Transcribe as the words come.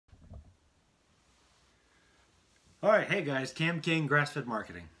All right, hey guys, Cam Grassfed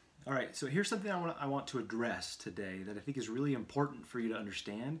Marketing. All right, so here's something I want to address today that I think is really important for you to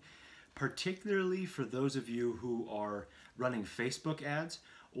understand, particularly for those of you who are running Facebook ads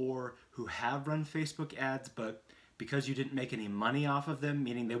or who have run Facebook ads, but because you didn't make any money off of them,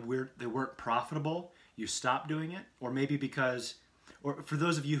 meaning they weren't profitable, you stopped doing it, or maybe because, or for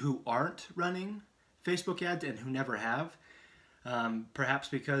those of you who aren't running Facebook ads and who never have, perhaps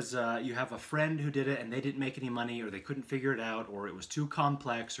because you have a friend who did it and they didn't make any money, or they couldn't figure it out, or it was too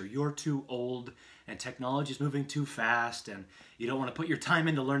complex, or you're too old and technology is moving too fast and you don't want to put your time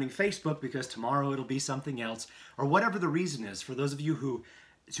into learning Facebook because tomorrow it'll be something else, or whatever the reason is. For those of you who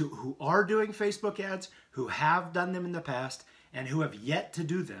are doing Facebook ads, who have done them in the past, and who have yet to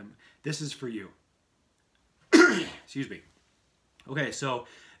do them, this is for you. Excuse me. Okay, so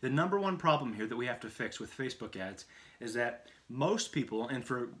the number one problem here that we have to fix with Facebook ads is that most people, and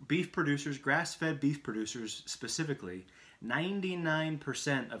for beef producers, grass-fed beef producers specifically,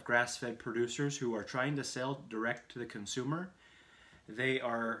 99% of grass-fed producers who are trying to sell direct to the consumer,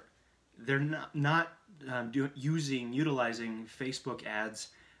 they're not utilizing Facebook ads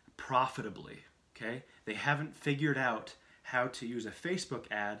profitably. Okay, they haven't figured out how to use a Facebook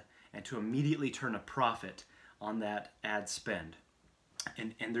ad and to immediately turn a profit on that ad spend.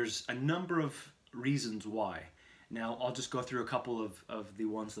 And there's a number of reasons why. Now, I'll just go through a couple of the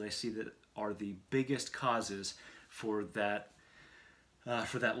ones that I see that are the biggest causes for that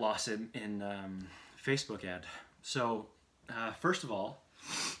loss in Facebook ad. So, first of all,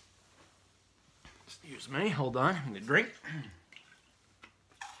 excuse me, hold on, I'm gonna drink.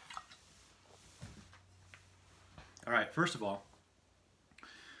 All right, first of all,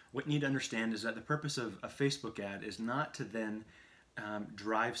 what you need to understand is that the purpose of a Facebook ad is not to then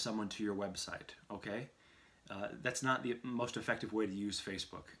drive someone to your website, okay? That's not the most effective way to use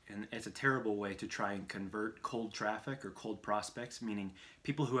Facebook, and it's a terrible way to try and convert cold traffic or cold prospects, meaning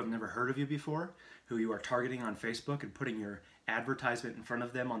people who have never heard of you before, who you are targeting on Facebook and putting your advertisement in front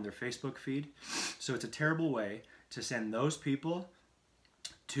of them on their Facebook feed. So it's a terrible way to send those people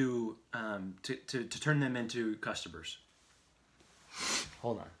to turn them into customers.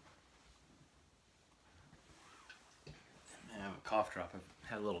 Hold on. I have a cough drop. I've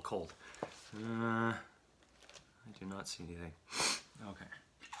had a little cold. I do not see anything. Okay.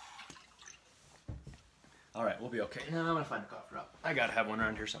 All right, we'll be okay. Now I'm gonna find a cough drop. I gotta have one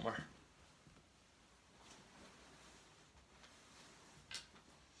around here somewhere.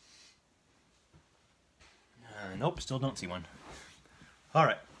 Nope, still don't see one. All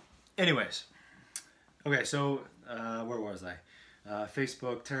right. Anyways, okay. So where was I?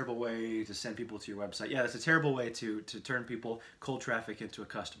 Facebook, terrible way to send people to your website. Yeah, that's a terrible way to turn people, cold traffic, into a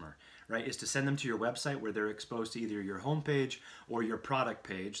customer, right? Is to send them to your website where they're exposed to either your homepage or your product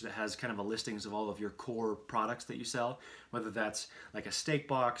page that has kind of a listings of all of your core products that you sell, whether that's like a steak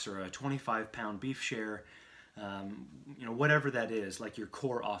box or a 25-pound beef share, you know, whatever that is, like your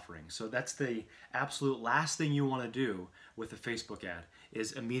core offering. So that's the absolute last thing you want to do with a Facebook ad,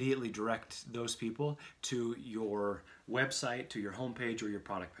 is immediately direct those people to your website, to your homepage or your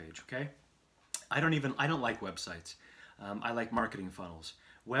product page, okay? I don't like websites. I like marketing funnels.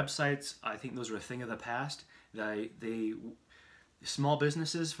 Websites, I think those are a thing of the past. Small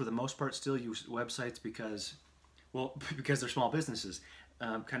businesses, for the most part, still use websites because they're small businesses.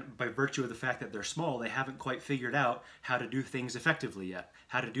 Kind of by virtue of the fact that they're small, they haven't quite figured out how to do things effectively yet,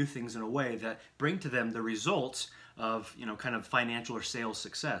 how to do things in a way that bring to them the results of, you know, kind of financial or sales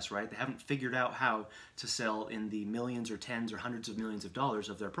success, right? They haven't figured out how to sell in the millions or tens or hundreds of millions of dollars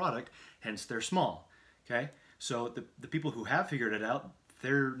of their product, hence they're small, okay? So the people who have figured it out,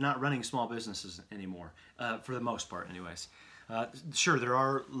 they're not running small businesses anymore, for the most part anyways. Sure, there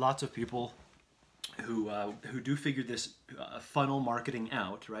are lots of people who do figure this funnel marketing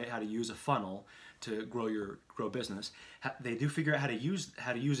out, right? How to use a funnel to grow business. They do figure out how to use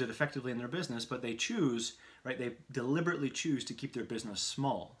it effectively in their business, but they choose, right? They deliberately choose to keep their business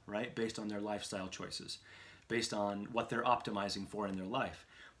small, right? Based on their lifestyle choices, based on what they're optimizing for in their life.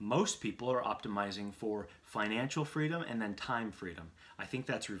 Most people are optimizing for financial freedom and then time freedom. I think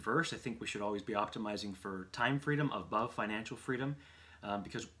that's reverse. I think we should always be optimizing for time freedom above financial freedom.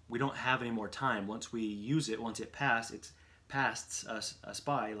 Because we don't have any more time. Once we use it, once it passes us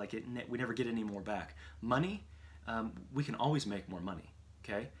by, like we never get any more back. Money, we can always make more money,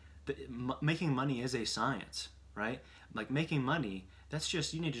 okay? Making money is a science, right? Like making money, that's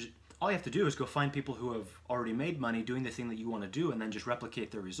just, all you have to do is go find people who have already made money doing the thing that you want to do and then just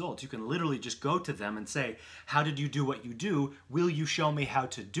replicate their results. You can literally just go to them and say, how did you do what you do? Will you show me how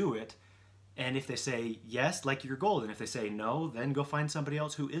to do it? And if they say yes, like you're golden. If they say no, then go find somebody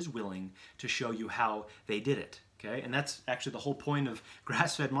else who is willing to show you how they did it. Okay? And that's actually the whole point of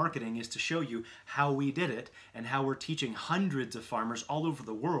grass-fed marketing, is to show you how we did it and how we're teaching hundreds of farmers all over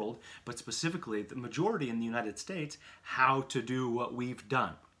the world, but specifically the majority in the United States, how to do what we've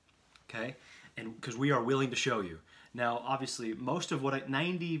done. Okay? And because we are willing to show you. Now, obviously, most of what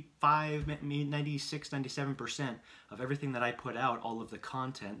 95, 96, 97% of everything that I put out, all of the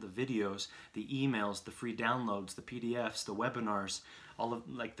content, the videos, the emails, the free downloads, the PDFs, the webinars, all of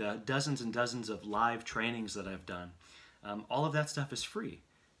like the dozens and dozens of live trainings that I've done, all of that stuff is free,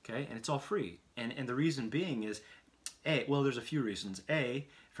 okay? And it's all free. And the reason being is, well, there's a few reasons.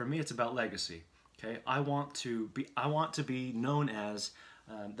 For me, it's about legacy, okay? I want to be known as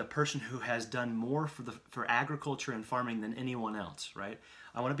the person who has done more for agriculture and farming than anyone else, right?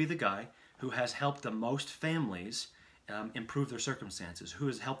 I want to be the guy who has helped the most families improve their circumstances, who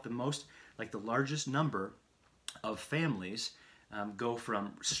has helped the most, like the largest number of families go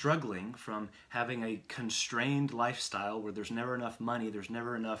from struggling, from having a constrained lifestyle where there's never enough money, there's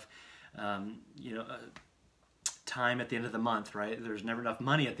never enough, time at the end of the month, right? There's never enough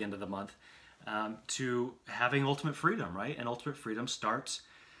money at the end of the month, to having ultimate freedom, right? And ultimate freedom starts,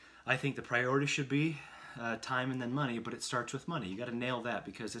 I think the priority should be time and then money, but it starts with money. You got to nail that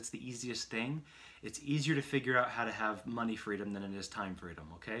because it's the easiest thing. It's easier to figure out how to have money freedom than it is time freedom,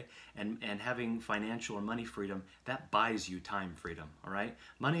 okay? And having financial or money freedom, that buys you time freedom, all right?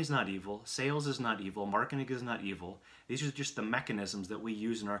 Money is not evil. Sales is not evil. Marketing is not evil. These are just the mechanisms that we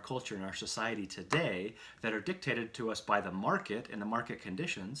use in our culture, in our society today, that are dictated to us by the market and the market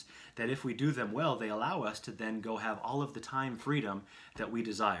conditions, that if we do them well, they allow us to then go have all of the time freedom that we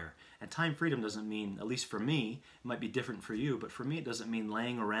desire. And time freedom doesn't mean, at least for me, it might be different for you, but for me it doesn't mean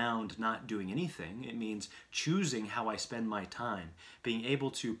laying around not doing anything. It means choosing how I spend my time, being able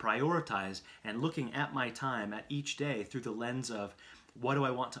to prioritize and looking at my time at each day through the lens of, what do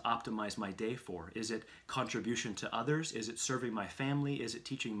I want to optimize my day for? Is it contribution to others? Is it serving my family? Is it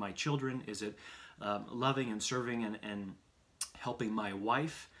teaching my children? Is it loving and serving and helping my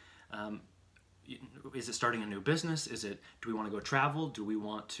wife? Is it starting a new business? Do we want to go travel? Do we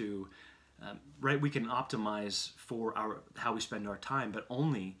want to, right? We can optimize for how we spend our time, but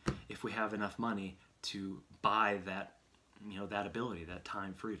only if we have enough money to buy that, that ability, that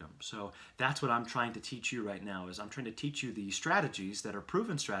time freedom. So that's what I'm trying to teach you right now, is I'm trying to teach you the strategies that are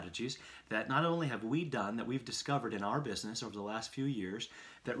proven strategies that not only have we done, that we've discovered in our business over the last few years,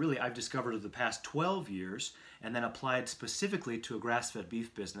 that really I've discovered over the past 12 years and then applied specifically to a grass-fed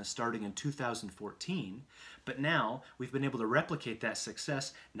beef business starting in 2014. But now we've been able to replicate that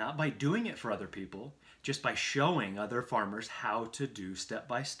success, not by doing it for other people, just by showing other farmers how to do step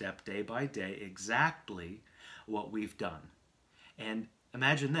by step, day by day, exactly what we've done. And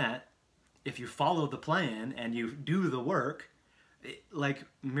imagine that, if you follow the plan and you do the work, like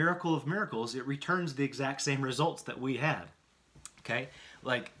miracle of miracles, it returns the exact same results that we had. Okay?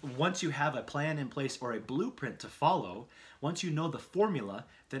 Like once you have a plan in place or a blueprint to follow, once you know the formula,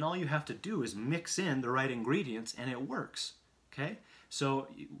 then all you have to do is mix in the right ingredients and it works. Okay? So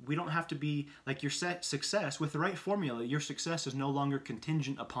we don't have to be like your success with the right formula. Your success is no longer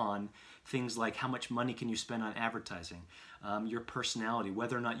contingent upon things like how much money can you spend on advertising, your personality,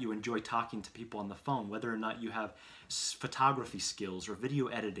 whether or not you enjoy talking to people on the phone, whether or not you have photography skills or video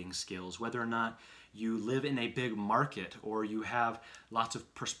editing skills, whether or not you live in a big market or you have lots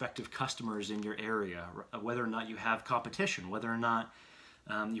of prospective customers in your area, whether or not you have competition, whether or not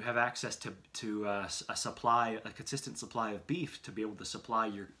you have access to a consistent supply of beef to be able to supply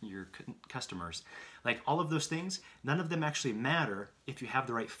your customers. Like all of those things, none of them actually matter if you have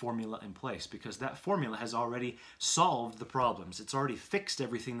the right formula in place, because that formula has already solved the problems. It's already fixed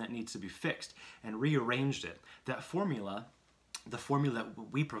everything that needs to be fixed and rearranged it. That formula, the formula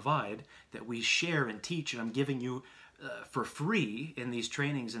that we provide, that we share and teach, and I'm giving you for free in these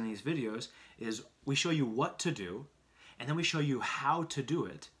trainings and these videos, is we show you what to do, and then we show you how to do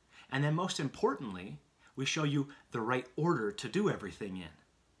it. And then most importantly, we show you the right order to do everything in,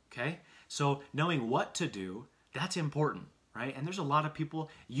 okay? So knowing what to do, that's important, right? And there's a lot of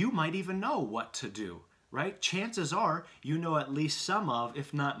people, you might even know what to do, right? Chances are you know at least some of,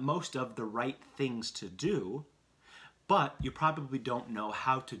 if not most of, the right things to do, but you probably don't know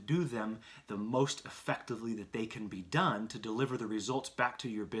how to do them the most effectively that they can be done to deliver the results back to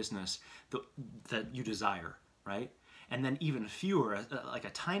your business that you desire, right? And then even fewer, like a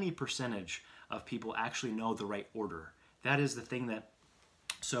tiny percentage of people actually know the right order. That is the thing that,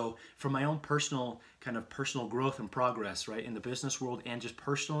 so from my own personal growth and progress, right, in the business world and just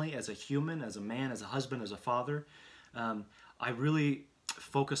personally as a human, as a man, as a husband, as a father,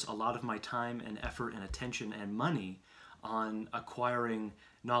 focus a lot of my time and effort and attention and money on acquiring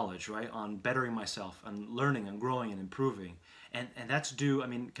knowledge, right? On bettering myself, on learning and growing and improving. And that's due, I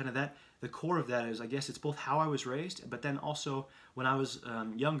mean, kind of that, the core of that is, I guess it's both how I was raised, but then also when I was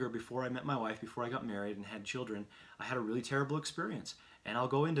younger, before I met my wife, before I got married and had children, I had a really terrible experience. And I'll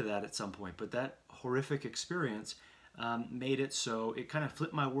go into that at some point, but that horrific experience made it so it kind of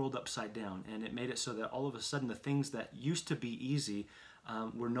flipped my world upside down, and it made it so that all of a sudden the things that used to be easy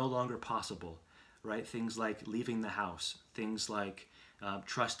were no longer possible, right? Things like leaving the house, things like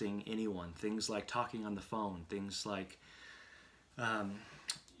trusting anyone, things like talking on the phone, things like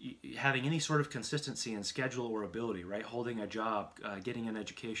having any sort of consistency in schedule or ability, right? Holding a job, getting an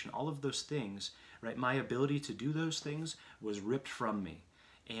education, all of those things, right? My ability to do those things was ripped from me.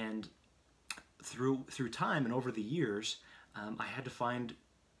 And through time and over the years, I had to find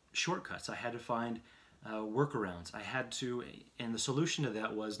shortcuts. I had to find workarounds. I had to, and the solution to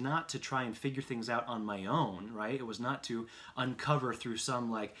that was not to try and figure things out on my own, right? It was not to uncover through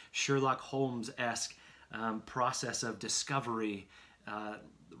some like Sherlock Holmes-esque process of discovery,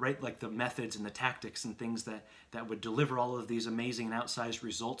 right? Like the methods and the tactics and things that would deliver all of these amazing and outsized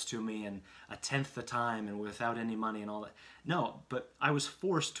results to me in a tenth the time and without any money and all that. No, but I was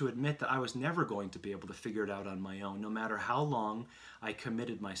forced to admit that I was never going to be able to figure it out on my own, no matter how long I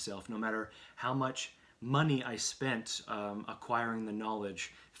committed myself, no matter how much money I spent acquiring the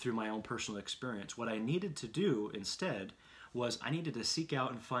knowledge through my own personal experience. What I needed to do instead was I needed to seek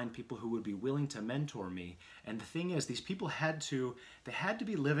out and find people who would be willing to mentor me. And the thing is, these people had to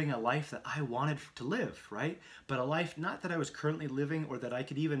be living a life that I wanted to live, right? But a life not that I was currently living or that I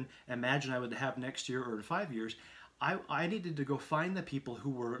could even imagine I would have next year or in 5 years. I needed to go find the people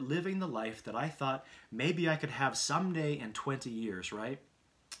who were living the life that I thought maybe I could have someday in 20 years, right?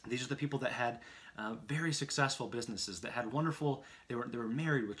 These are the people that had very successful businesses, that had wonderful, they were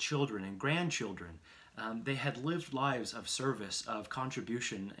married with children and grandchildren. They had lived lives of service, of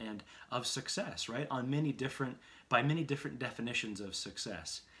contribution, and of success, right? By many different definitions of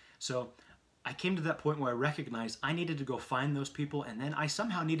success. So I came to that point where I recognized I needed to go find those people, and then I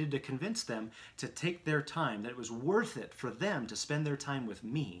somehow needed to convince them to take their time, that it was worth it for them to spend their time with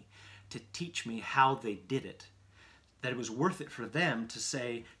me, to teach me how they did it. That it was worth it for them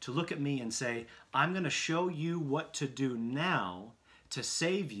to look at me and say, I'm going to show you what to do now to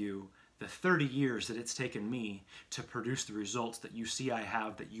save you the 30 years that it's taken me to produce the results that you see I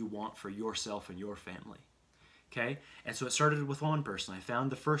have that you want for yourself and your family. Okay? And so it started with one person. I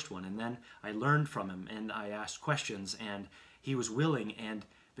found the first one, and then I learned from him, and I asked questions, and he was willing.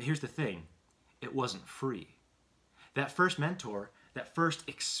 But here's the thing, it wasn't free. That first mentor, that first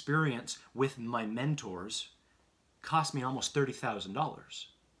experience with my mentors cost me almost $30,000.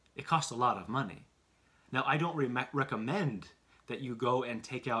 It cost a lot of money. Now, I don't recommend that you go and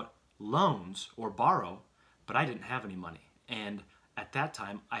take out loans or borrow, but I didn't have any money. And at that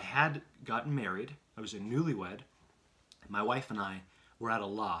time, I had gotten married. I was a newlywed. My wife and I were at a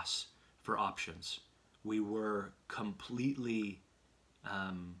loss for options. We were completely,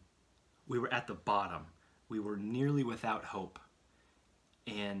 we were at the bottom. We were nearly without hope.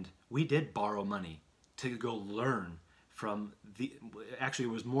 And we did borrow money to go learn from actually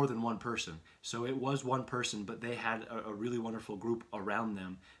it was more than one person. So it was one person, but they had a really wonderful group around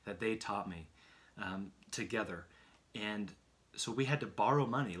them that they taught me together. And so we had to borrow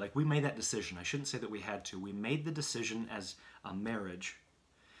money. Like, we made that decision. I shouldn't say that we had to. We made the decision as a marriage,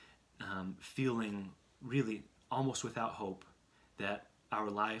 feeling really almost without hope, that our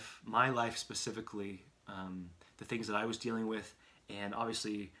life, my life specifically, the things that I was dealing with, and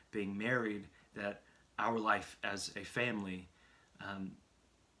obviously being married, that our life as a family,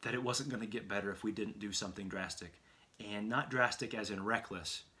 that it wasn't going to get better if we didn't do something drastic. And not drastic as in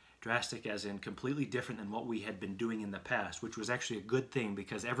reckless, drastic as in completely different than what we had been doing in the past, which was actually a good thing,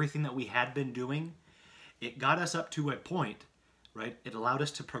 because everything that we had been doing, it got us up to a point, right? It allowed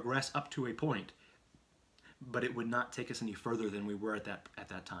us to progress up to a point, but it would not take us any further than we were at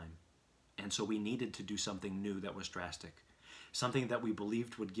that time. And so we needed to do something new that was drastic. Something that we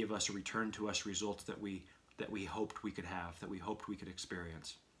believed would give us a return to us results that we hoped we could have, that we hoped we could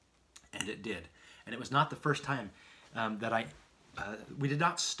experience. And it did. And it was not the first time that we did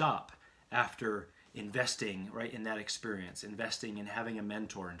not stop after investing, right, in that experience, investing in having a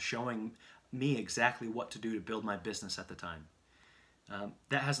mentor and showing me exactly what to do to build my business at the time.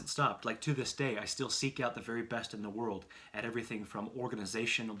 That hasn't stopped. Like, to this day, I still seek out the very best in the world at everything from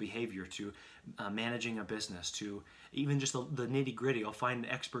organizational behavior to managing a business, to even just the nitty-gritty. I'll find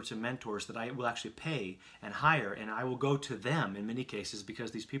experts and mentors that I will actually pay and hire, and I will go to them in many cases,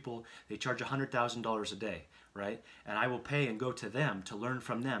 because these people, they charge $100,000 a day, right? And I will pay and go to them to learn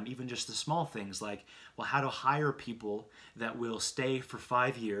from them, even just the small things like, well, how to hire people that will stay for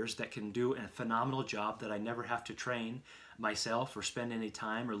 5 years, that can do a phenomenal job, that I never have to train myself or spend any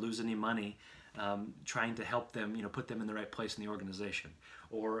time or lose any money trying to help them, put them in the right place in the organization.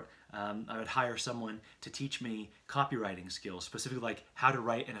 Or I would hire someone to teach me copywriting skills, specifically like how to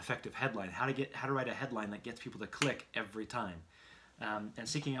write an effective headline, how to write a headline that gets people to click every time, and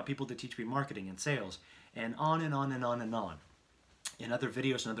seeking out people to teach me marketing and sales, and on and on and on and on. In other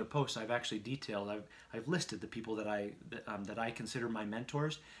videos and other posts, I've actually detailed, I've listed the people that I consider my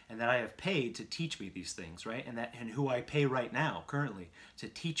mentors, and that I have paid to teach me these things, right? And who I pay right now, currently, to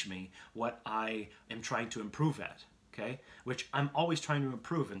teach me what I am trying to improve at, okay? Which I'm always trying to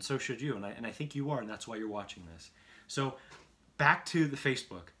improve, and so should you, and I think you are, and that's why you're watching this. So back to the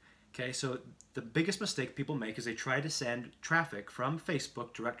Facebook, okay? So the biggest mistake people make is they try to send traffic from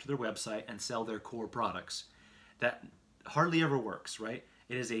Facebook direct to their website and sell their core products. That hardly ever works, right?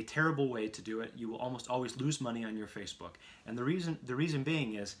 It is a terrible way to do it. You will almost always lose money on your Facebook. And the reason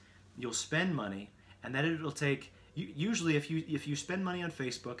being is you'll spend money, and then it'll take, usually if you spend money on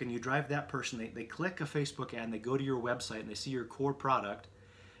Facebook and you drive that person, they click a Facebook ad and they go to your website and they see your core product,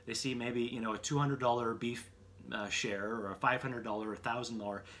 they see maybe a $200 beef share, or a $500 or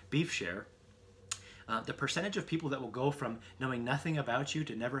 $1,000 beef share. The percentage of people that will go from knowing nothing about you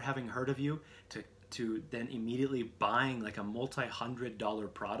to never having heard of you to then immediately buying like a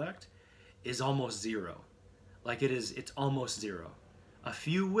multi-$100 product is almost zero. Like it's almost zero. A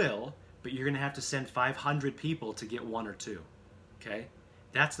few will, but you're gonna have to send 500 people to get one or two, okay?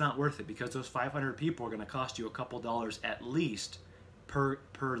 That's not worth it, because those 500 people are gonna cost you a couple dollars at least per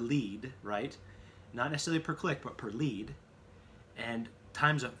lead, right? Not necessarily per click, but per lead. And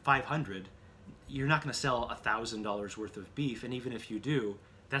times 500, you're not gonna sell $1,000 worth of beef, and even if you do,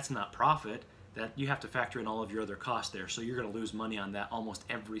 that's not profit. That you have to factor in all of your other costs there, so you're going to lose money on that almost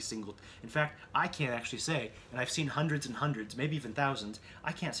every single. In fact, I can't actually say, and I've seen hundreds and hundreds, maybe even thousands.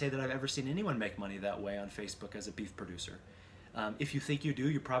 I can't say that I've ever seen anyone make money that way on Facebook as a beef producer. If you think you do,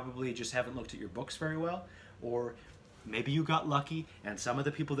 you probably just haven't looked at your books very well, or maybe you got lucky and some of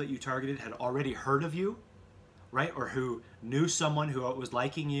the people that you targeted had already heard of you, right? Or who knew someone who was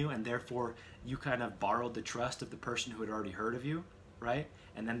liking you, and therefore you kind of borrowed the trust of the person who had already heard of you, right?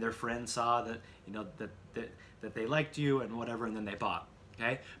 And then their friends saw that that they liked you and whatever, and then they bought,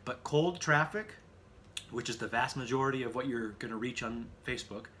 okay? But cold traffic, which is the vast majority of what you're going to reach on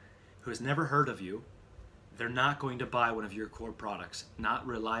Facebook, who has never heard of you, they're not going to buy one of your core products, not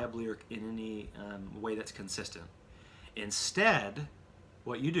reliably or in any way that's consistent. Instead,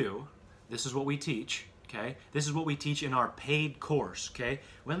 what you do, this is what we teach, okay? This is what we teach in our paid course, okay?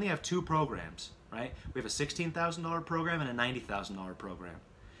 We only have 2 programs. Right? We have a $16,000 program and a $90,000 program.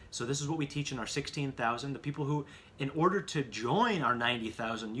 So this is what we teach in our $16,000. The people who, in order to join our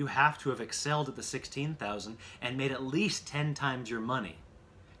 $90,000, you have to have excelled at the $16,000 and made at least 10 times your money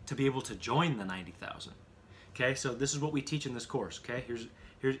to be able to join the $90,000. Okay, so this is what we teach in this course. Okay,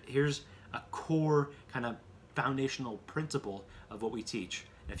 here's a core kind of foundational principle of what we teach.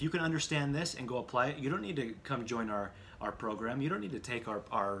 And if you can understand this and go apply it, you don't need to come join our program. You don't need to take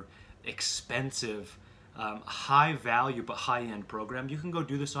our expensive, high value but high end program. You can go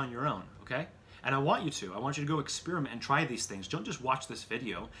do this on your own, okay? And I want you to go experiment and try these things. Don't just watch this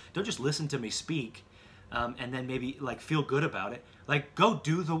video. Don't just listen to me speak and then maybe like feel good about it. Like, go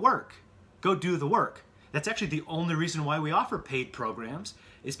do the work. Go do the work. That's actually the only reason why we offer paid programs,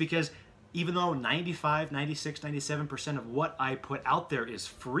 is because even though 95, 96, 97% of what I put out there is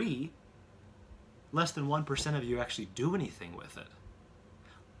free, less than 1% of you actually do anything with it.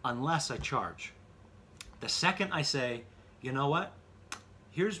 Unless I charge. The second I say, you know what,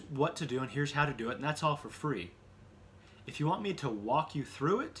 here's what to do and here's how to do it, and that's all for free. If you want me to walk you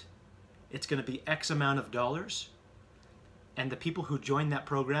through it, it's going to be X amount of dollars, and the people who join that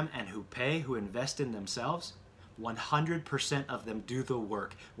program and who pay, who invest in themselves, 100% of them do the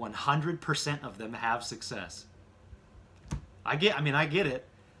work. 100% of them have success. I get it.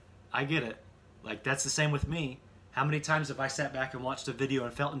 I get it. Like, that's the same with me. How many times have I sat back and watched a video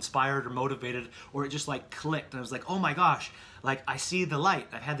and felt inspired or motivated, or it just like clicked and I was like, oh my gosh, like I see the light.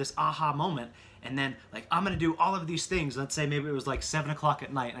 I've had this aha moment, and then like I'm gonna do all of these things. Let's say maybe it was like 7 o'clock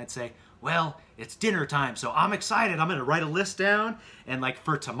at night, and I'd say, well, it's dinner time, so I'm excited. I'm gonna write a list down and like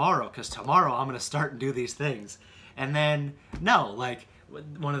for tomorrow, because tomorrow I'm gonna start and do these things. And then no, like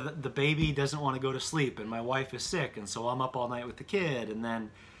one of the baby doesn't want to go to sleep and my wife is sick, and so I'm up all night with the kid, and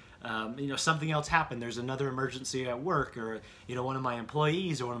then Something else happened. There's another emergency at work, or one of my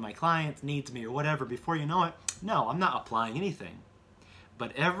employees or one of my clients needs me or whatever. Before you know it, no, I'm not applying anything.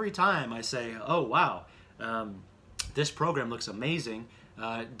 But every time I say, oh wow, this program looks amazing,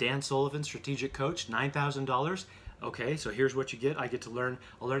 Dan Sullivan, strategic coach, $9,000. Okay, so here's what you get. I'll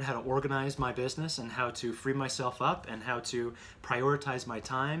learn how to organize my business and how to free myself up and how to prioritize my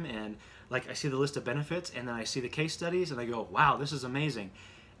time. And like, I see the list of benefits, and then I see the case studies, and I go, wow, this is amazing.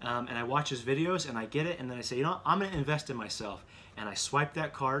 And I watch his videos, and I get it, and then I say, I'm going to invest in myself. And I swipe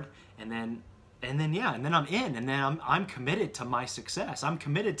that card, and then I'm in, and then I'm committed to my success. I'm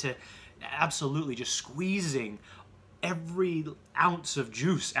committed to absolutely just squeezing every ounce of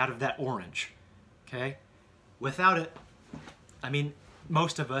juice out of that orange. Okay? Without it,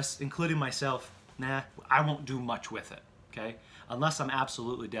 most of us, including myself, I won't do much with it, okay? Unless I'm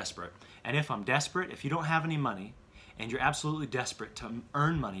absolutely desperate. And if I'm desperate, if you don't have any money, and you're absolutely desperate to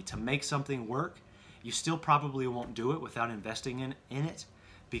earn money, to make something work, you still probably won't do it without investing in it,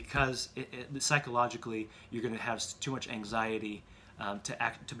 because psychologically, you're gonna have too much anxiety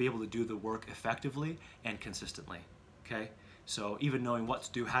to be able to do the work effectively and consistently, okay? So even knowing what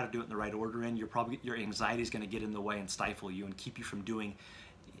to do, how to do it in the right order, your anxiety is going to get in the way and stifle you and keep you from doing,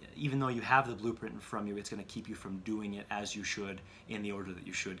 even though you have the blueprint in front of you, it's going to keep you from doing it as you should, in the order that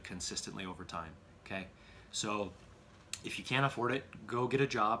you should, consistently over time, okay? So if you can't afford it, go get a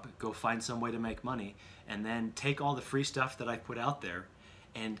job, go find some way to make money, and then take all the free stuff that I put out there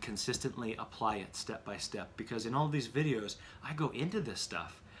and consistently apply it step by step. Because in all of these videos, I go into this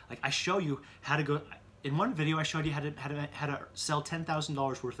stuff. Like, I show you how to go. In one video, I showed you how to sell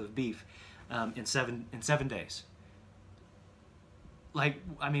 $10,000 worth of beef in seven days. Like,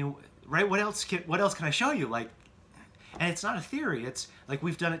 right? What else can I show you? Like, and it's not a theory. It's like,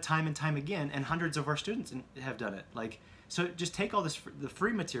 we've done it time and time again, and hundreds of our students have done it. Like, so just take all the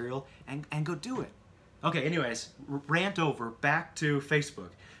free material and go do it. Okay. Anyways, rant over. Back to Facebook.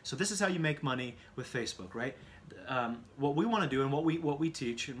 So this is how you make money with Facebook, right? What we want to do and what we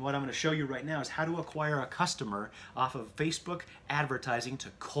teach and what I'm going to show you right now is how to acquire a customer off of Facebook advertising to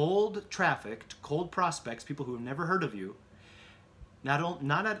cold traffic, to cold prospects, people who have never heard of you, not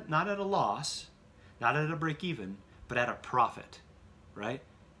at a loss, not at a break even, but at a profit, right?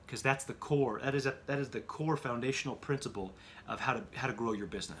 Because that's the core. That is the core foundational principle of how to grow your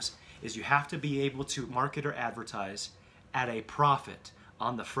business. Is you have to be able to market or advertise at a profit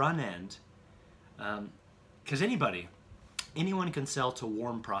on the front end. Because anyone can sell to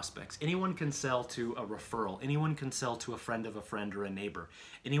warm prospects. Anyone can sell to a referral. Anyone can sell to a friend of a friend or a neighbor.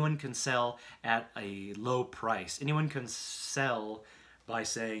 Anyone can sell at a low price. Anyone can sell by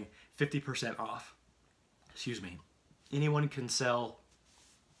saying 50% off. Excuse me. Anyone can sell.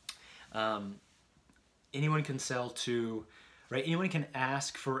 Anyone can sell to, right? Anyone can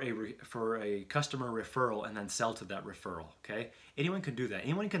ask for a customer referral and then sell to that referral. Okay. Anyone can do that.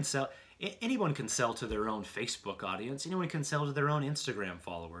 Anyone can sell. Anyone can sell to their own Facebook audience. Anyone can sell to their own Instagram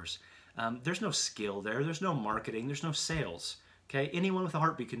followers. There's no skill there. There's no marketing. There's no sales. Okay, anyone with a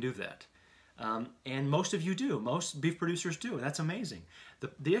heartbeat can do that, and most of you do. Most beef producers do, and that's amazing.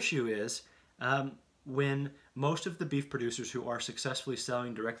 The issue is when most of the beef producers who are successfully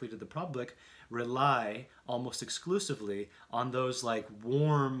selling directly to the public rely almost exclusively on those like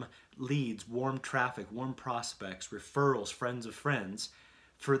warm leads, warm traffic, warm prospects, referrals, friends of friends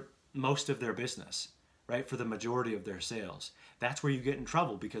for most of their business, right? For the majority of their sales. That's where you get in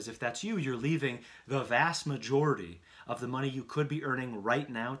trouble, because if that's you, you're leaving the vast majority of the money you could be earning right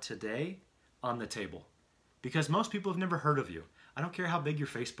now today on the table. Because most people have never heard of you. I don't care how big your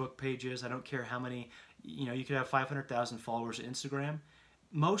Facebook page is. I don't care how many, you could have 500,000 followers on Instagram.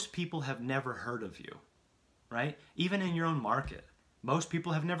 Most people have never heard of you, right? Even in your own market, most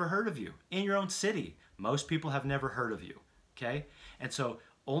people have never heard of you. In your own city, most people have never heard of you, okay? And so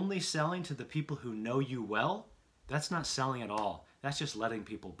only selling to the people who know you well, that's not selling at all. That's just letting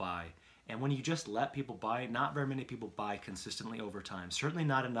people buy. And when you just let people buy, not very many people buy consistently over time. Certainly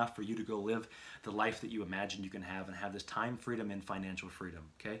not enough for you to go live the life that you imagine you can have and have this time freedom and financial freedom,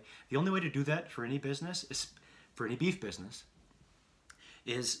 okay? The only way to do that for any business, for any beef business,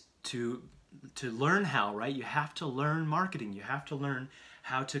 is to learn how, right? You have to learn marketing. You have to learn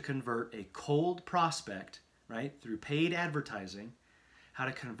how to convert a cold prospect, right, through paid advertising, how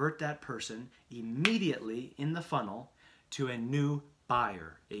to convert that person immediately in the funnel to a new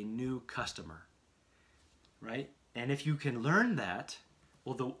buyer, a new customer, right? And if you can learn that,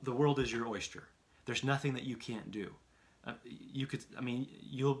 well, the world is your oyster. There's nothing that you can't do.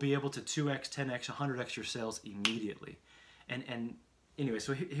 You'll be able to 2x, 10x, 100x your sales immediately. And anyway,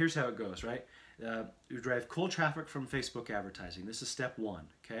 so here's how it goes, right? You drive cold traffic from Facebook advertising. This is step one,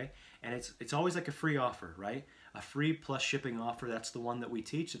 okay? And it's always like a free offer, right? A free plus shipping offer. That's the one that we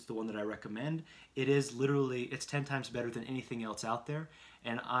teach. It's the one that I recommend. It is literally, it's 10 times better than anything else out there.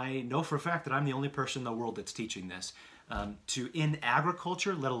 And I know for a fact that I'm the only person in the world that's teaching this in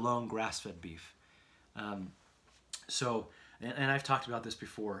agriculture, let alone grass-fed beef. And I've talked about this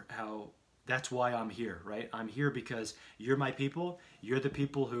before, how that's why I'm here, right? I'm here because you're my people. You're the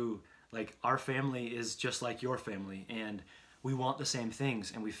people who, like, our family is just like your family, and we want the same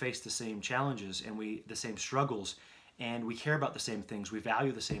things, and we face the same challenges, and the same struggles, and we care about the same things. We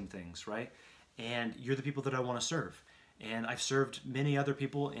value the same things, right? And you're the people that I want to serve. And I've served many other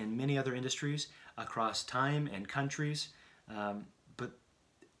people in many other industries across time and countries, but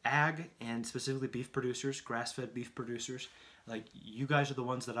ag and specifically beef producers, grass-fed beef producers, like, you guys are the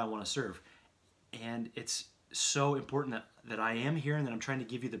ones that I want to serve. And it's so important that I am here and that I'm trying to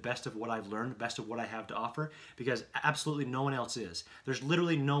give you the best of what I've learned, the best of what I have to offer, because absolutely no one else is. There's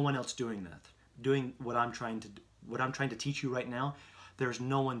literally no one else doing that, doing what I'm trying to teach you right now. There's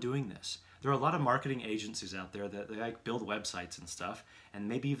no one doing this. There are a lot of marketing agencies out there that they like build websites and stuff, and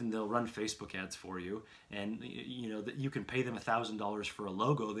maybe even they'll run Facebook ads for you, and you know that you can pay them $1,000 for a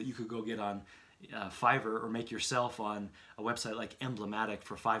logo that you could go get on Fiverr or make yourself on a website like Emblematic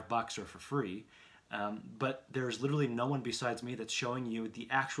for $5 or for free. But there's literally no one besides me that's showing you the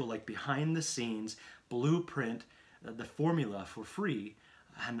actual, like, behind the scenes blueprint, the formula for free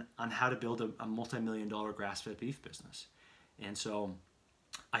on how to build a multi-million-dollar grass-fed beef business. And so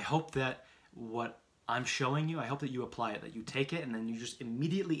I hope that what I'm showing you, I hope that you apply it, that you take it and then you just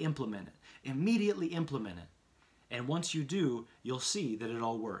immediately implement it. Immediately implement it. And once you do, you'll see that it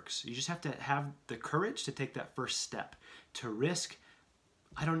all works. You just have to have the courage to take that first step, to risk.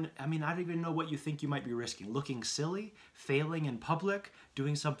 I don't even know what you think you might be risking. Looking silly, failing in public,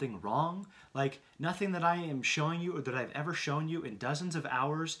 doing something wrong. Like, nothing that I am showing you or that I've ever shown you in dozens of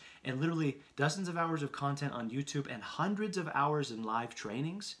hours and literally dozens of hours of content on YouTube and hundreds of hours in live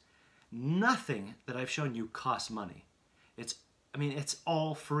trainings. Nothing that I've shown you costs money. It's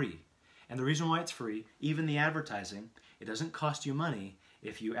all free. And the reason why it's free, even the advertising, it doesn't cost you money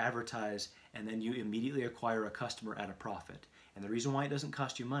if you advertise and then you immediately acquire a customer at a profit. And the reason why it doesn't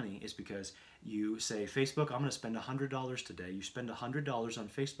cost you money is because you say, Facebook, I'm going to spend $100 today. You spend $100 on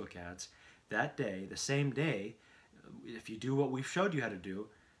Facebook ads. That day, the same day, if you do what we've showed you how to do,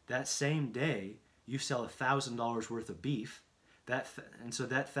 that same day, you sell $1,000 worth of beef. And so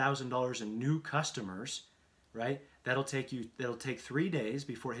that $1,000 in new customers, right? That'll take 3 days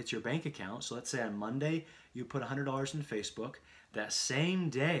before it hits your bank account. So let's say on Monday, you put $100 in Facebook. That same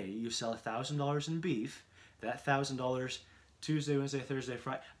day, you sell $1,000 in beef. That $1,000 Tuesday, Wednesday, Thursday,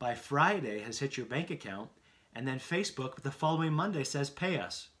 Friday, by Friday has hit your bank account, and then Facebook the following Monday says, pay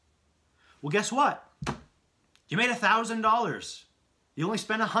us. Well, guess what? You made $1,000. You only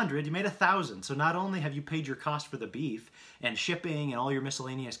spent $100, you made $1,000. So not only have you paid your cost for the beef and shipping and all your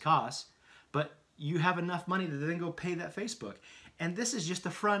miscellaneous costs, but you have enough money to then go pay that Facebook. And this is just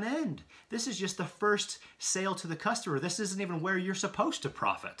the front end. This is just the first sale to the customer. This isn't even where you're supposed to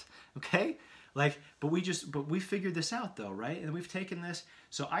profit, okay? Like, but we figured this out though, right? And we've taken this.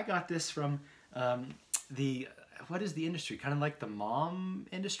 So I got this from what is the industry? Kind of like the mom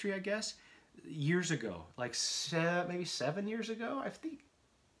industry, I guess, years ago, like maybe 7 years ago, I think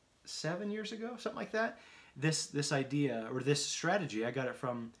 7 years ago, something like that. This idea or this strategy, I got it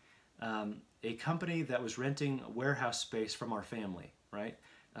from a company that was renting a warehouse space from our family, right?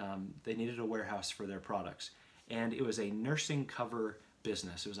 They needed a warehouse for their products. And it was a nursing cover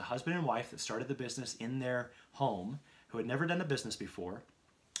business. It was a husband and wife that started the business in their home who had never done a business before.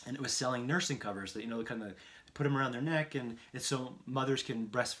 And it was selling nursing covers that, kind of put them around their neck, and it's so mothers can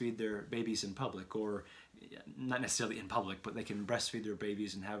breastfeed their babies in public, or not necessarily in public, but they can breastfeed their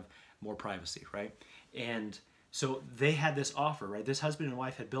babies and have more privacy, right? And so they had this offer, right? This husband and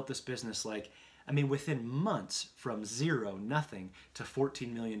wife had built this business within months, from zero, nothing, to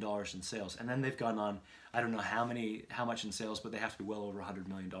 $14 million in sales. And then they've gone on, I don't know how much in sales, but they have to be well over $100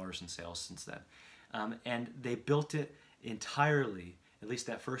 million in sales since then. And they built it entirely, at least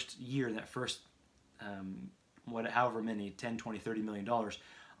that first year, that first, however many, 10, 20, $30 million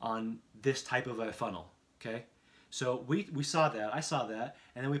on this type of a funnel, okay? So we saw that, I saw that,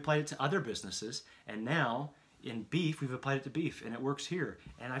 and then we applied it to other businesses, and now in beef, we've applied it to beef, and it works here.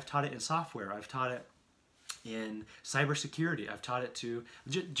 And I've taught it in software. I've taught it in cybersecurity. I've taught it to,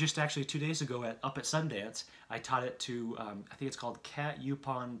 just actually 2 days ago up at Sundance, I taught it to, I think it's called Cat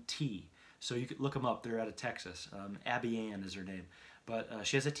Yupon Tea. So you could look them up. They're out of Texas. Abby Ann is her name. But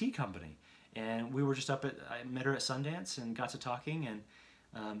she has a tea company. And we were just I met her at Sundance and got to talking.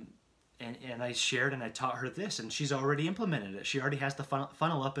 and I shared and I taught her this, and she's already implemented it. She already has the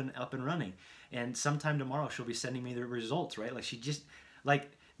funnel up and running. And sometime tomorrow she'll be sending me the results, right? Like, she just,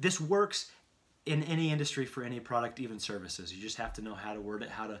 like, this works in any industry for any product, even services. You just have to know how to word it,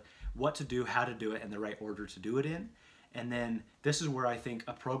 what to do, how to do it, and the right order to do it in. And then this is where I think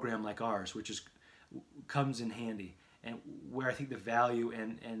a program like ours, comes in handy, and where I think the value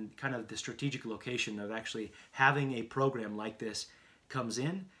and kind of the strategic location of actually having a program like this comes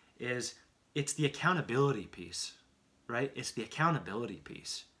in, is it's the accountability piece, right? It's the accountability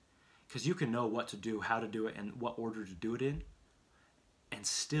piece. Because you can know what to do, how to do it, and what order to do it in, and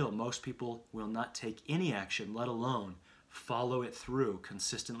still most people will not take any action, let alone follow it through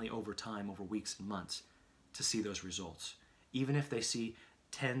consistently over time, over weeks and months, to see those results. Even if they see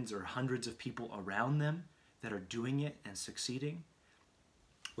tens or hundreds of people around them that are doing it and succeeding,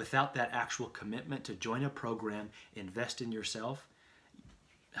 without that actual commitment to join a program, invest in yourself,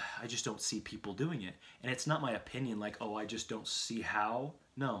 I just don't see people doing it. And it's not my opinion, like, oh, I just don't see how.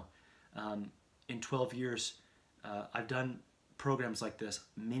 No. In 12 years, I've done programs like this,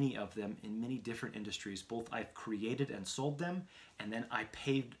 many of them in many different industries. Both I've created and sold them, and then I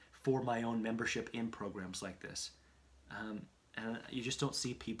paid for my own membership in programs like this. And you just don't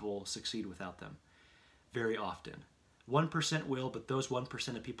see people succeed without them very often. 1% will, but those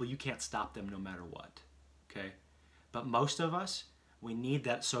 1% of people, you can't stop them no matter what, okay? But most of us, we need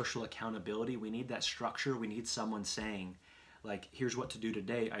that social accountability. We need that structure. We need someone saying, like, here's what to do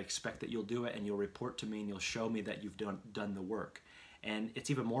today. I expect that you'll do it, and you'll report to me, and you'll show me that you've done the work. And it's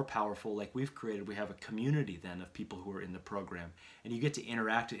even more powerful, like we've created, we have a community then of people who are in the program, and you get to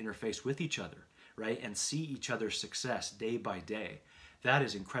interact and interface with each other, right? And see each other's success day by day. That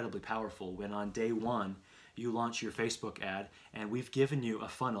is incredibly powerful when on day one, you launch your Facebook ad, and we've given you a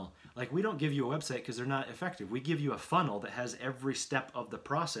funnel. Like, we don't give you a website because they're not effective. We give you a funnel that has every step of the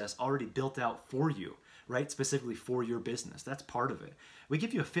process already built out for you, right? Specifically for your business. That's part of it. We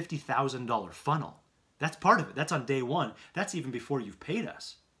give you a $50,000 funnel. That's part of it. That's on day one. That's even before you've paid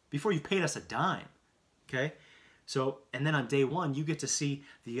us. Before you've paid us a dime, okay? So, and then on day one, you get to see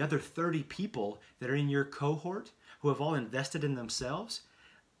the other 30 people that are in your cohort who have all invested in themselves.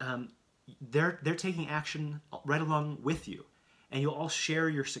 They're taking action right along with you, and you'll all share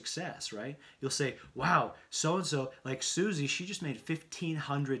your success, right? You'll say, wow, so-and-so, like Susie, she just made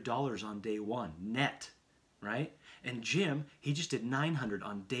 $1,500 on day one, net, right? And Jim, he just did $900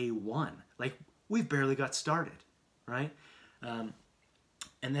 on day one. Like, we've barely got started, right? And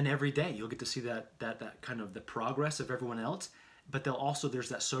then every day you'll get to see that kind of the progress of everyone else, but there's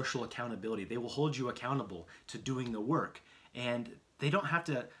that social accountability. They will hold you accountable to doing the work, and they don't have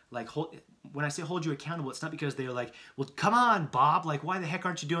to, like, when I say hold you accountable, it's not because they're like, well, come on, Bob, like, why the heck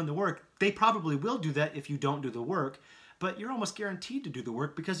aren't you doing the work? They probably will do that if you don't do the work, but you're almost guaranteed to do the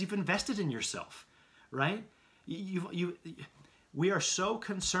work because you've invested in yourself, right? We are so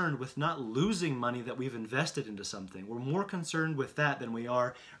concerned with not losing money that we've invested into something. We're more concerned with that than we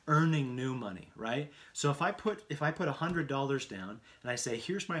are earning new money, right? So if I put $100 down and I say,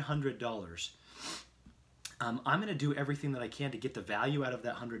 here's my $100, I'm going to do everything that I can to get the value out of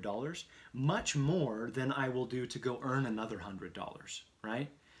that $100, much more than I will do to go earn another $100, right?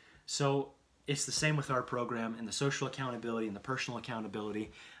 So it's the same with our program, and the social accountability and the personal accountability.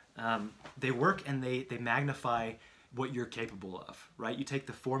 They work and they magnify what you're capable of, right? You take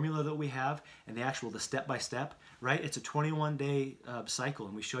the formula that we have and the step-by-step, right? It's a 21-day cycle,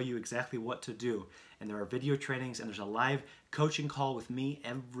 and we show you exactly what to do. And there are video trainings, and there's a live coaching call with me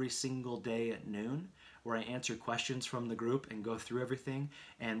every single day at noon, where I answer questions from the group and go through everything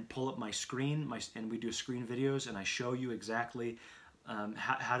and pull up my screen, and we do screen videos, and I show you exactly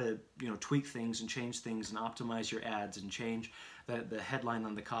how to tweak things and change things and optimize your ads and change the headline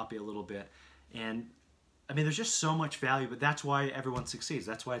on the copy a little bit. And I mean, there's just so much value, but that's why everyone succeeds.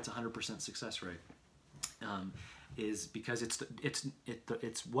 That's why it's 100% success rate. Is because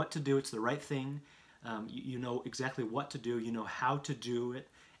it's what to do. It's the right thing. You know exactly what to do. You know how to do it.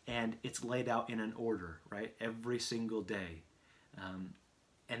 And it's laid out in an order, right? Every single day.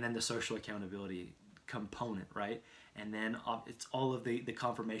 And then the social accountability component, right? And then it's all of the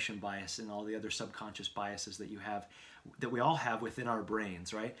confirmation bias and all the other subconscious biases that you have, that we all have within our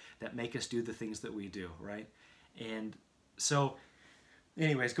brains, right? That make us do the things that we do, right? And so,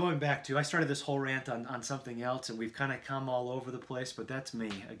 anyways, going back to, I started this whole rant on something else, and we've kind of come all over the place, but that's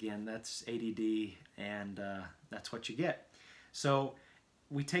me. Again, that's ADD, and that's what you get. So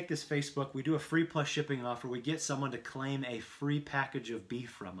we take this Facebook, we do a free plus shipping offer, we get someone to claim a free package of beef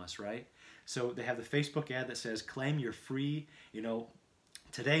from us, right? So they have the Facebook ad that says, claim your free,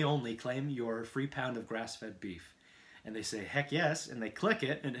 today only, claim your free pound of grass-fed beef. And they say, heck yes, and they click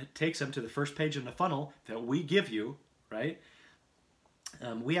it, and it takes them to the first page in the funnel that we give you, right?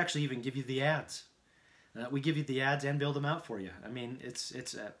 We actually even give you the ads. We give you the ads and build them out for you. I mean,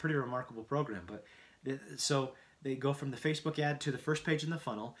 it's a pretty remarkable program. But so they go from the Facebook ad to the first page in the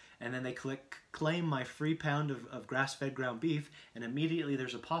funnel, and then they click claim my free pound of grass-fed ground beef, and immediately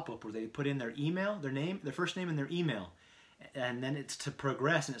there's a pop-up where they put in their email, their name, their first name, and their email. And then it's to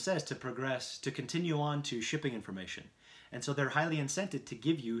progress, and it says to progress, to continue on to shipping information. And so they're highly incented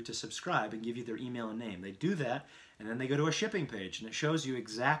to subscribe and give you their email and name. They do that, and then they go to a shipping page, and it shows you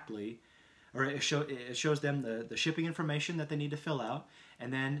exactly, or it shows them the shipping information that they need to fill out.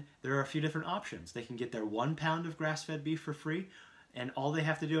 And then there are a few different options. They can get their 1 pound of grass-fed beef for free, and all they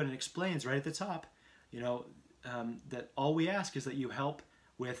have to do, and it explains right at the top, that all we ask is that you help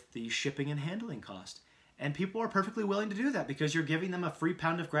with the shipping and handling cost. And people are perfectly willing to do that because you're giving them a free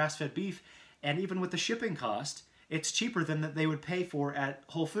pound of grass-fed beef, and even with the shipping cost, it's cheaper than that they would pay for at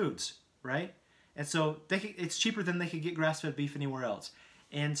Whole Foods, right? And so it's cheaper than they could get grass-fed beef anywhere else.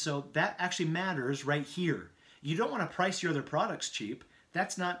 And so that actually matters right here. You don't want to price your other products cheap.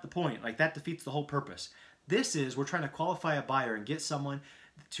 That's not the point. Like, that defeats the whole purpose. This is, we're trying to qualify a buyer and get someone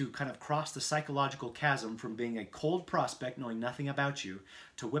to kind of cross the psychological chasm from being a cold prospect knowing nothing about you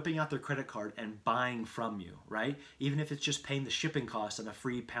to whipping out their credit card and buying from you, right? Even if it's just paying the shipping cost on a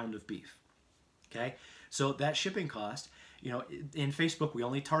free pound of beef, okay? So that shipping cost, in Facebook, we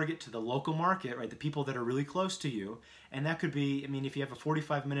only target to the local market, right? The people that are really close to you. And that could be, I mean, if you have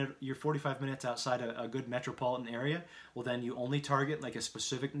you're 45 minutes outside a good metropolitan area, well, then you only target like a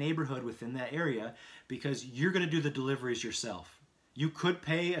specific neighborhood within that area because you're going to do the deliveries yourself. You could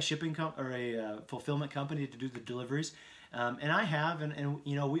pay a shipping or a fulfillment company to do the deliveries, and I have, and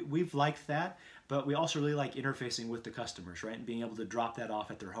we've liked that. But we also really like interfacing with the customers, right, and being able to drop that off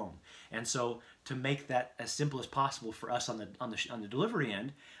at their home. And so to make that as simple as possible for us on the delivery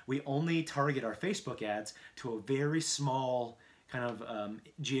end, we only target our Facebook ads to a very small kind of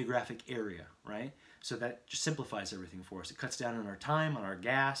geographic area, right? So that just simplifies everything for us. It cuts down on our time, on our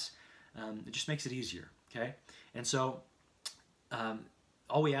gas. It just makes it easier, okay? And so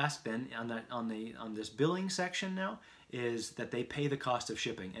all we ask then on this billing section now is that they pay the cost of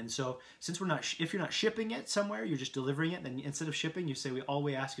shipping. And so since if you're not shipping it somewhere, you're just delivering it, then instead of shipping, you say all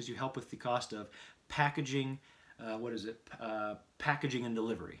we ask is you help with the cost of packaging, packaging and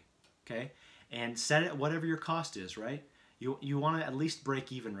delivery, okay? And set it whatever your cost is, right? You want to at least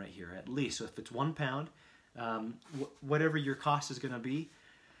break even right here, at least. So if it's 1 pound, whatever your cost is going to be,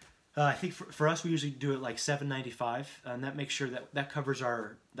 I think for us, we usually do it like $7.95, and that makes sure that covers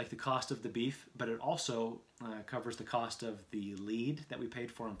our the cost of the beef, but it also covers the cost of the lead that we paid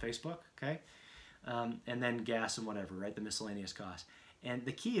for on Facebook, okay? And then gas and whatever, right? The miscellaneous cost. And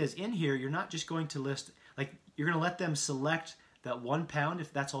the key is in here, you're not just going to list, you're going to let them select that 1 pound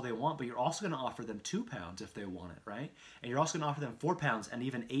if that's all they want, but you're also going to offer them 2 pounds if they want it, right? And you're also going to offer them 4 pounds and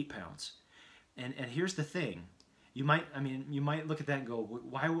even 8 pounds. And here's the thing. You might look at that and go,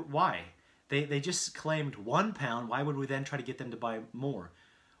 why? They just claimed 1 pound. Why would we then try to get them to buy more?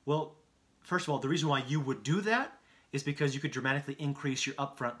 Well, first of all, the reason why you would do that is because you could dramatically increase your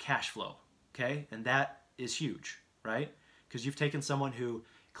upfront cash flow, okay? And that is huge, right? Because you've taken someone who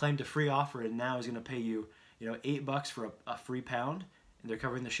claimed a free offer and now is going to pay you, $8 for a free pound, and they're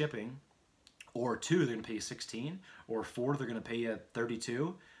covering the shipping, or 2, they're going to pay you 16, or 4, they're going to pay you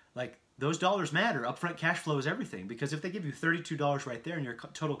 32. Those dollars matter. Upfront cash flow is everything, because if they give you $32 right there and your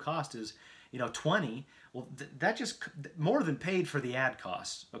total cost is, 20, well, that just more than paid for the ad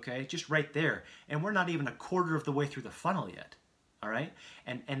costs, okay? Just right there. And we're not even a quarter of the way through the funnel yet, all right?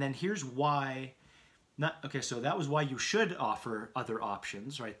 And then here's why, so that was why you should offer other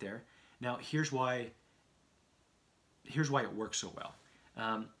options right there. Now, here's why it works so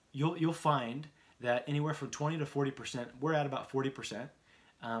well. You'll find that anywhere from 20 to 40%, we're at about 40%,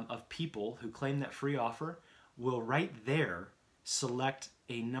 of people who claim that free offer will right there select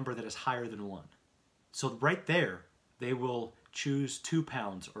a number that is higher than 1. So right there, they will choose 2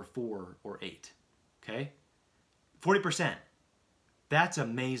 pounds or 4 or 8, okay? 40%. That's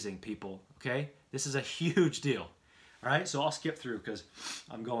amazing, people, okay? This is a huge deal, all right? So I'll skip through because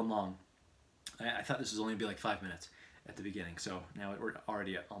I'm going long. I thought this was only going to be like 5 minutes at the beginning, so now we're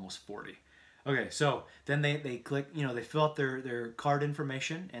already at almost 40. Okay, so then they click, they fill out their card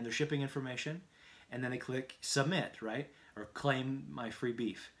information and their shipping information, and then they click submit, right? Or claim my free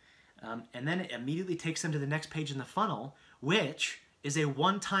beef. And then it immediately takes them to the next page in the funnel, which is a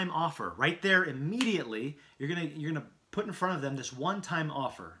one-time offer. Right there, immediately, you're gonna put in front of them this one-time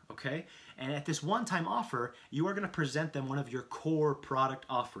offer, okay? And at this one-time offer, you are gonna present them one of your core product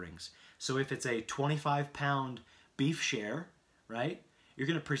offerings. So if it's a 25-pound beef share, right? You're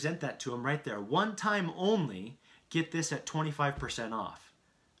going to present that to them right there. One time only, get this at 25% off.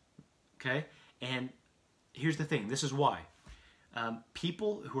 Okay? And here's the thing. This is why.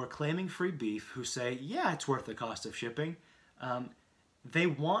 People who are claiming free beef who say, yeah, it's worth the cost of shipping, they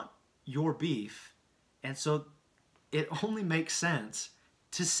want your beef, and so it only makes sense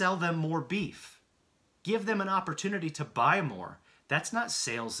to sell them more beef. Give them an opportunity to buy more. That's not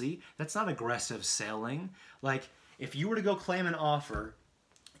salesy. That's not aggressive selling. Like, if you were to go claim an offer,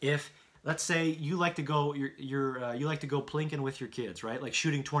 if, let's say, you like to go you like to go plinking with your kids, right? Like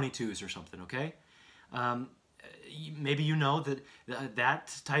shooting 22s or something, okay? Maybe you know that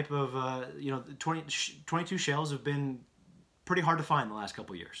that type of 22 shells have been pretty hard to find the last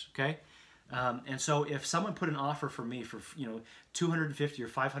couple years, okay? And so if someone put an offer for me for 250 or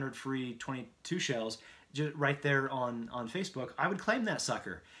 500 free 22 shells right there on Facebook, I would claim that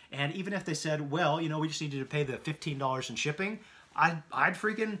sucker. And even if they said, well, we just need you to pay the $15 in shipping, I'd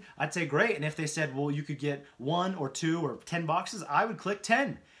say great. And if they said, well, you could get 1 or 2 or 10 boxes, I would click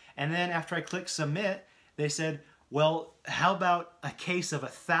 10. And then after I click submit, they said, well, how about a case of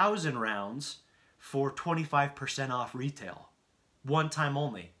 1,000 rounds for 25% off retail, one time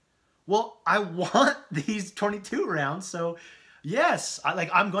only? Well, I want these 22 rounds, so yes,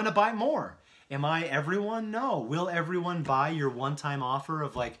 I'm going to buy more. Am I everyone? No. Will everyone buy your one-time offer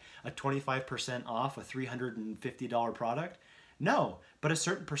of like a 25% off a $350 product? No, but a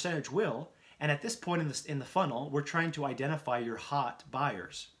certain percentage will. And at this point in the funnel, we're trying to identify your hot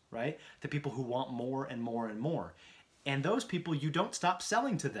buyers, right? The people who want more and more and more. And those people, you don't stop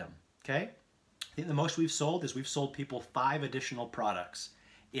selling to them, okay? I think the most we've sold is we've sold people 5 additional products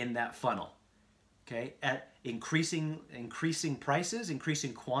in that funnel, okay? At increasing prices,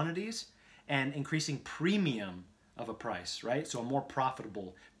 increasing quantities, and increasing premium of a price, right? So more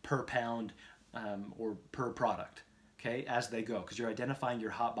profitable per pound or per product, okay, as they go, because you're identifying your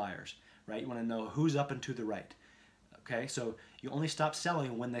hot buyers, right? You want to know who's up and to the right, okay? So you only stop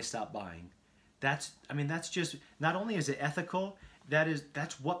selling when they stop buying. That's just, not only is it ethical,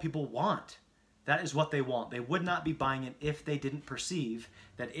 that's what people want. That is what they want. They would not be buying it if they didn't perceive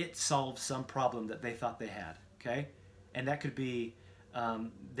that it solves some problem that they thought they had, okay? And that could be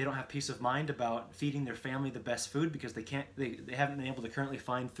they don't have peace of mind about feeding their family the best food because they haven't been able to currently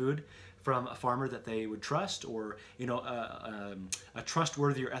find food from a farmer that they would trust, or a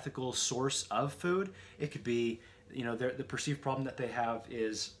trustworthy or ethical source of food. It could be the perceived problem that they have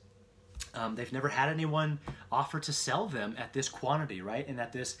is they've never had anyone offer to sell them at this quantity, right, and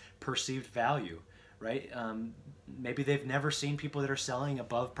at this perceived value, right? Maybe they've never seen people that are selling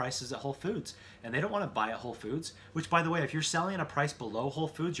above prices at Whole Foods, and they don't want to buy at Whole Foods, which, by the way, if you're selling at a price below Whole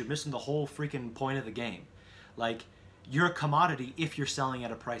Foods, you're missing the whole freaking point of the game. Like, you're a commodity if you're selling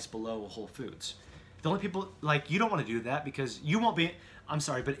at a price below Whole Foods. The only people, you don't want to do that because you won't be, I'm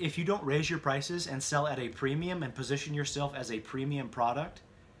sorry, but if you don't raise your prices and sell at a premium and position yourself as a premium product,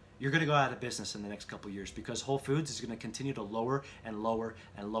 you're going to go out of business in the next couple of years because Whole Foods is going to continue to lower and lower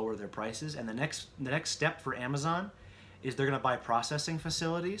and lower their prices. And the next step for Amazon is they're going to buy processing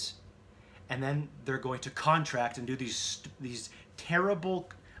facilities, and then they're going to contract and do these terrible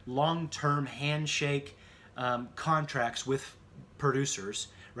long-term handshake contracts with producers,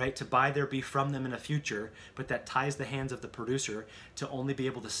 right, to buy their beef from them in the future, but that ties the hands of the producer to only be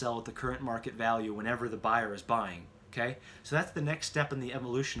able to sell at the current market value whenever the buyer is buying. Okay, so that's the next step in the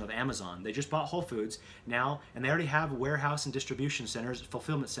evolution of Amazon. They just bought Whole Foods now, and they already have warehouse and distribution centers,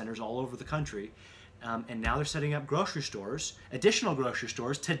 fulfillment centers all over the country. And now they're setting up grocery stores, additional grocery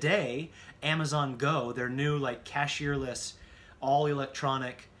stores. Today, Amazon Go, their new cashierless, all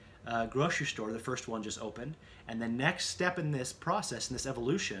electronic grocery store, the first one just opened. And the next step in this process, in this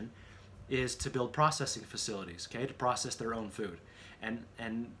evolution, is to build processing facilities, okay, to process their own food.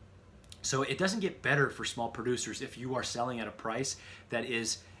 And so it doesn't get better for small producers if you are selling at a price that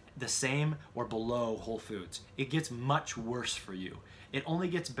is the same or below Whole Foods. It gets much worse for you. It only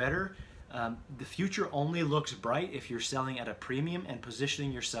gets better. The future only looks bright if you're selling at a premium and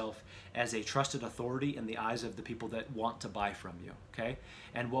positioning yourself as a trusted authority in the eyes of the people that want to buy from you, okay?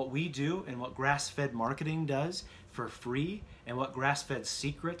 And what we do and what Grassfed Marketing does for free, and what Grassfed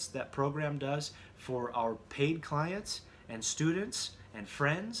Secrets, that program, does for our paid clients and students and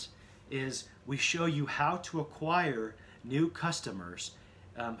friends, is we show you how to acquire new customers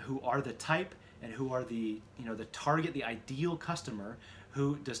who are the type and who are the target, the ideal customer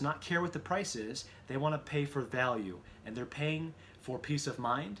who does not care what the price is. They want to pay for value, and they're paying for peace of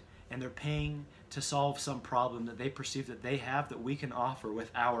mind, and they're paying to solve some problem that they perceive that they have that we can offer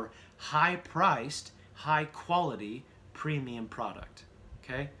with our high-priced, high-quality premium product.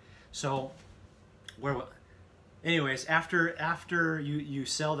 Okay, so anyways, after you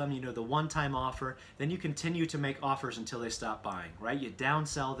sell them, you know, the one-time offer, then you continue to make offers until they stop buying, right? You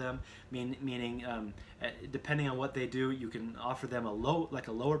downsell them, meaning depending on what they do, you can offer them a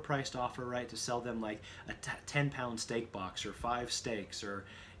lower priced offer, right? To sell them like a 10-pound steak box or 5 steaks, or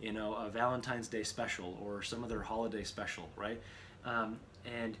you know, a Valentine's Day special or some other holiday special, right?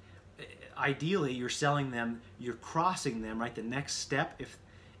 And ideally, you're selling them, you're crossing them, right? The next step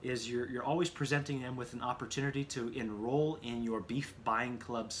is you're always presenting them with an opportunity to enroll in your Beef Buying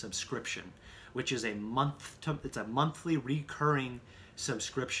Club subscription, which is it's a monthly recurring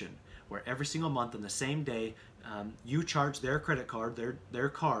subscription where every single month on the same day you charge their credit card, their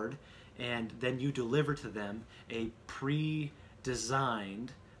card, and then you deliver to them a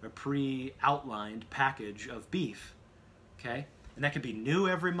pre-designed, a pre-outlined package of beef, okay? And that could be new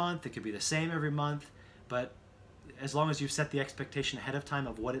every month, it could be the same every month, but as long as you've set the expectation ahead of time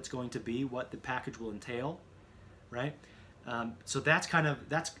of what it's going to be, what the package will entail, right? So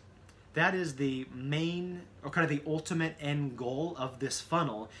that is the main, or kind of the ultimate end goal of this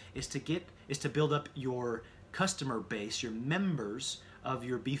funnel, is to build up your customer base, your members of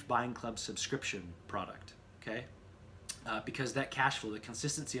your Beef Buying Club subscription product, okay? Because that cash flow, the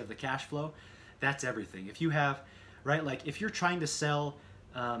consistency of the cash flow, that's everything. If you have, right, like if you're trying to sell,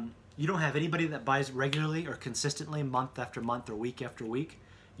 you don't have anybody that buys regularly or consistently month after month or week after week,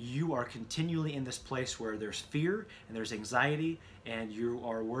 you are continually in this place where there's fear and there's anxiety, and you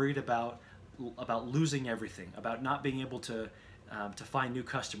are worried about losing everything, about not being able to find new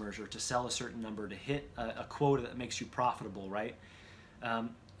customers or to sell a certain number, to hit a quota that makes you profitable, right?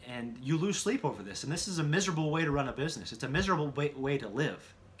 And you lose sleep over this, and this is a miserable way to run a business. It's a miserable way to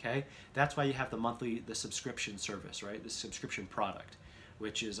live, okay? That's why you have the subscription service, right? The subscription product,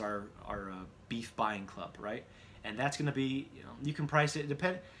 which is our Beef Buying Club, right? And that's going to be, you know, you can price it,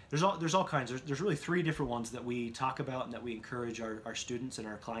 there's all kinds. There's really 3 different ones that we talk about and that we encourage our students and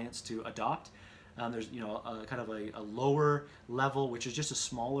our clients to adopt. There's, you know, kind of a lower level, which is just a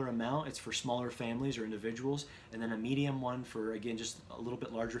smaller amount. It's for smaller families or individuals. And then a medium one for, again, just a little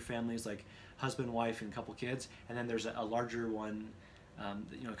bit larger families, like husband, wife, and a couple kids. And then there's a larger one,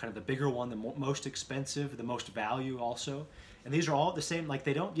 you know, kind of the bigger one, the most expensive, the most value also. And these are all the same, like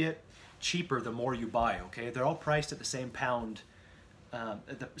they don't get cheaper the more you buy, okay? They're all priced at the same pound,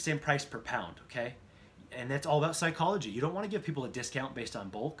 at the same price per pound, okay? And that's all about psychology. You don't want to give people a discount based on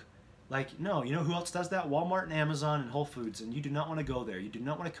bulk. Like, no, you know who else does that? Walmart and Amazon and Whole Foods, and you do not want to go there. You do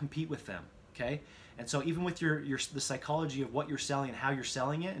not want to compete with them, okay? And so even with the psychology of what you're selling and how you're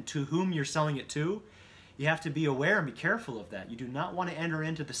selling it and to whom you're selling it to, you have to be aware and be careful of that. You do not want to enter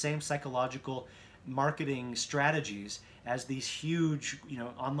into the same psychological marketing strategies as these huge, you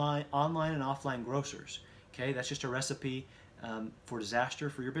know, online and offline grocers, okay? That's just a recipe for disaster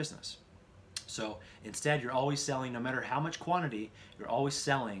for your business. So instead, you're always selling, no matter how much quantity, you're always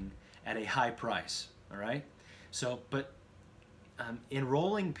selling at a high price, all right? So, but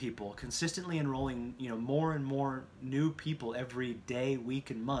enrolling people, consistently enrolling, you know, more and more new people every day, week,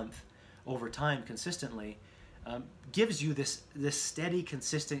 and month over time consistently gives you this steady,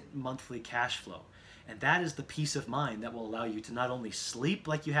 consistent monthly cash flow. And that is the peace of mind that will allow you to not only sleep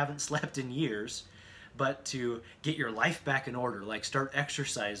like you haven't slept in years, but to get your life back in order, like start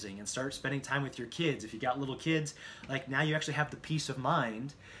exercising and start spending time with your kids. If you got little kids, like now you actually have the peace of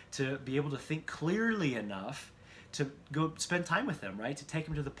mind to be able to think clearly enough to go spend time with them, right? To take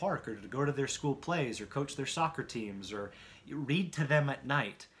them to the park, or to go to their school plays, or coach their soccer teams, or read to them at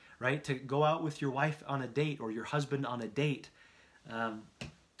night, right? To go out with your wife on a date or your husband on a date,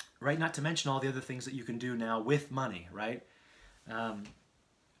 right? Not to mention all the other things that you can do now with money, right?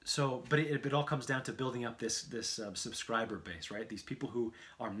 So, but it all comes down to building up this subscriber base, right? These people who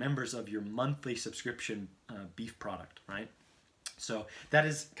are members of your monthly subscription beef product, right? So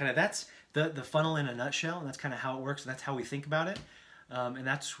that's the funnel in a nutshell, and that's kind of how it works, and that's how we think about it, and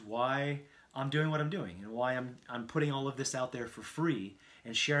that's why I'm doing what I'm doing, and why I'm putting all of this out there for free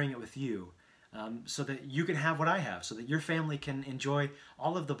and sharing it with you, so that you can have what I have, so that your family can enjoy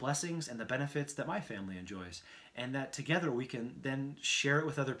all of the blessings and the benefits that my family enjoys, and that together we can then share it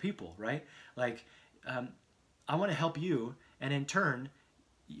with other people, right? Like, I want to help you, and in turn,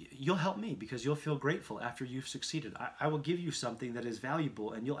 you'll help me, because you'll feel grateful after you've succeeded. I will give you something that is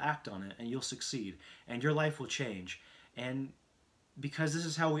valuable, and you'll act on it, and you'll succeed, and your life will change. And because this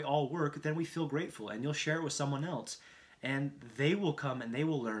is how we all work, then we feel grateful, and you'll share it with someone else, and they will come, and they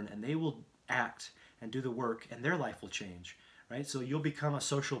will learn, and they will act and do the work, and their life will change, right? So you'll become a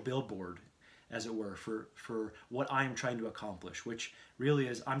social billboard, as it were, for what I'm trying to accomplish, which really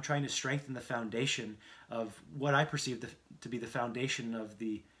is I'm trying to strengthen the foundation of what I perceive to be the foundation of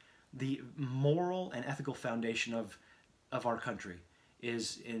the the moral and ethical foundation of our country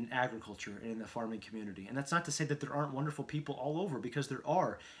is in agriculture and in the farming community. And that's not to say that there aren't wonderful people all over, because there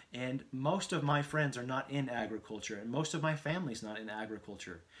are. And most of my friends are not in agriculture, and most of my family's not in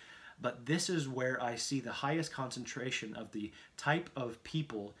agriculture. But this is where I see the highest concentration of the type of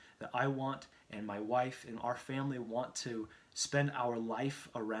people that I want, and my wife and our family want to spend our life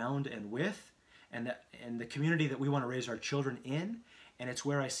around and with, and the community that we want to raise our children in. And it's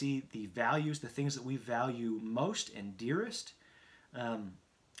where I see the values, the things that we value most and dearest, kind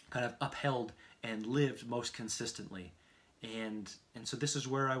of upheld and lived most consistently. And so this is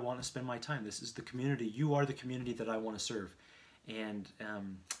where I want to spend my time. This is the community. You are the community that I want to serve. And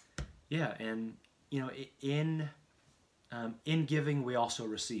yeah, and you know, in giving we also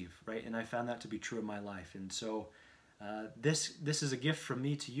receive, right? And I found that to be true in my life. And so this is a gift from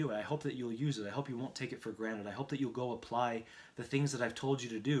me to you. I hope that you'll use it. I hope you won't take it for granted. I hope that you'll go apply the things that I've told you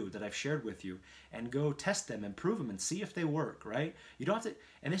to do, that I've shared with you, and go test them and prove them and see if they work, right? You don't have to,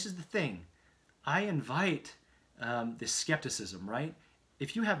 and this is the thing, I invite this skepticism, right?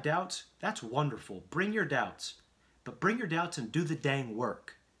 If you have doubts, that's wonderful. Bring your doubts, but bring your doubts and do the dang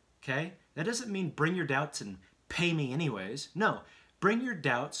work, okay? That doesn't mean bring your doubts and pay me anyways. No, bring your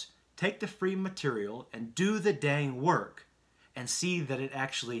doubts, take the free material, and do the dang work, and see that it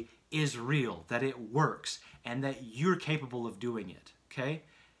actually is real, that it works, and that you're capable of doing it, okay?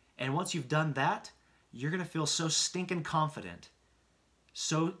 And once you've done that, you're going to feel so stinking confident,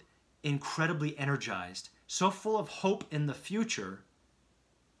 so incredibly energized, so full of hope in the future,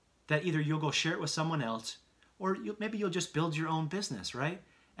 that either you'll go share it with someone else, or maybe you'll just build your own business, right?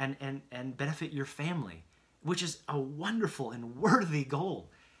 And benefit your family, which is a wonderful and worthy goal.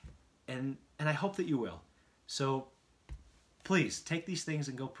 And I hope that you will. So please take these things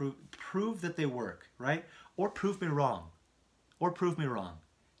and go prove that they work, right? Or prove me wrong. Or prove me wrong.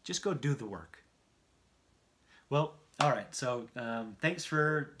 Just go do the work. Well, all right. So thanks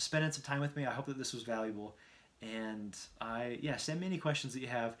for spending some time with me. I hope that this was valuable. And send me any questions that you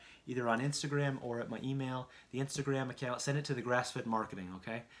have, either on Instagram or at my email. The Instagram account, send it to the Grassfed Marketing,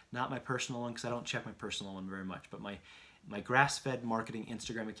 okay? Not my personal one, because I don't check my personal one very much, but my Grassfed Marketing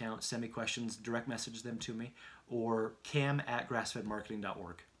Instagram account. Send me questions, direct message them to me, or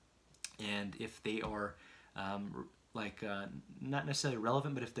cam@grassfedmarketing.org. And if they are not necessarily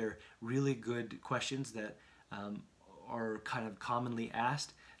relevant, but if they're really good questions that are kind of commonly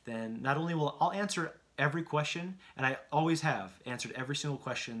asked, then not only will I'll answer every question, and I always have answered every single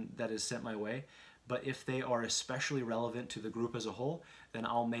question that is sent my way, but if they are especially relevant to the group as a whole, then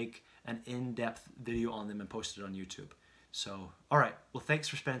I'll make an in-depth video on them and post it on YouTube. So, all right. Well, thanks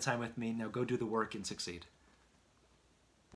for spending time with me. Now go do the work and succeed.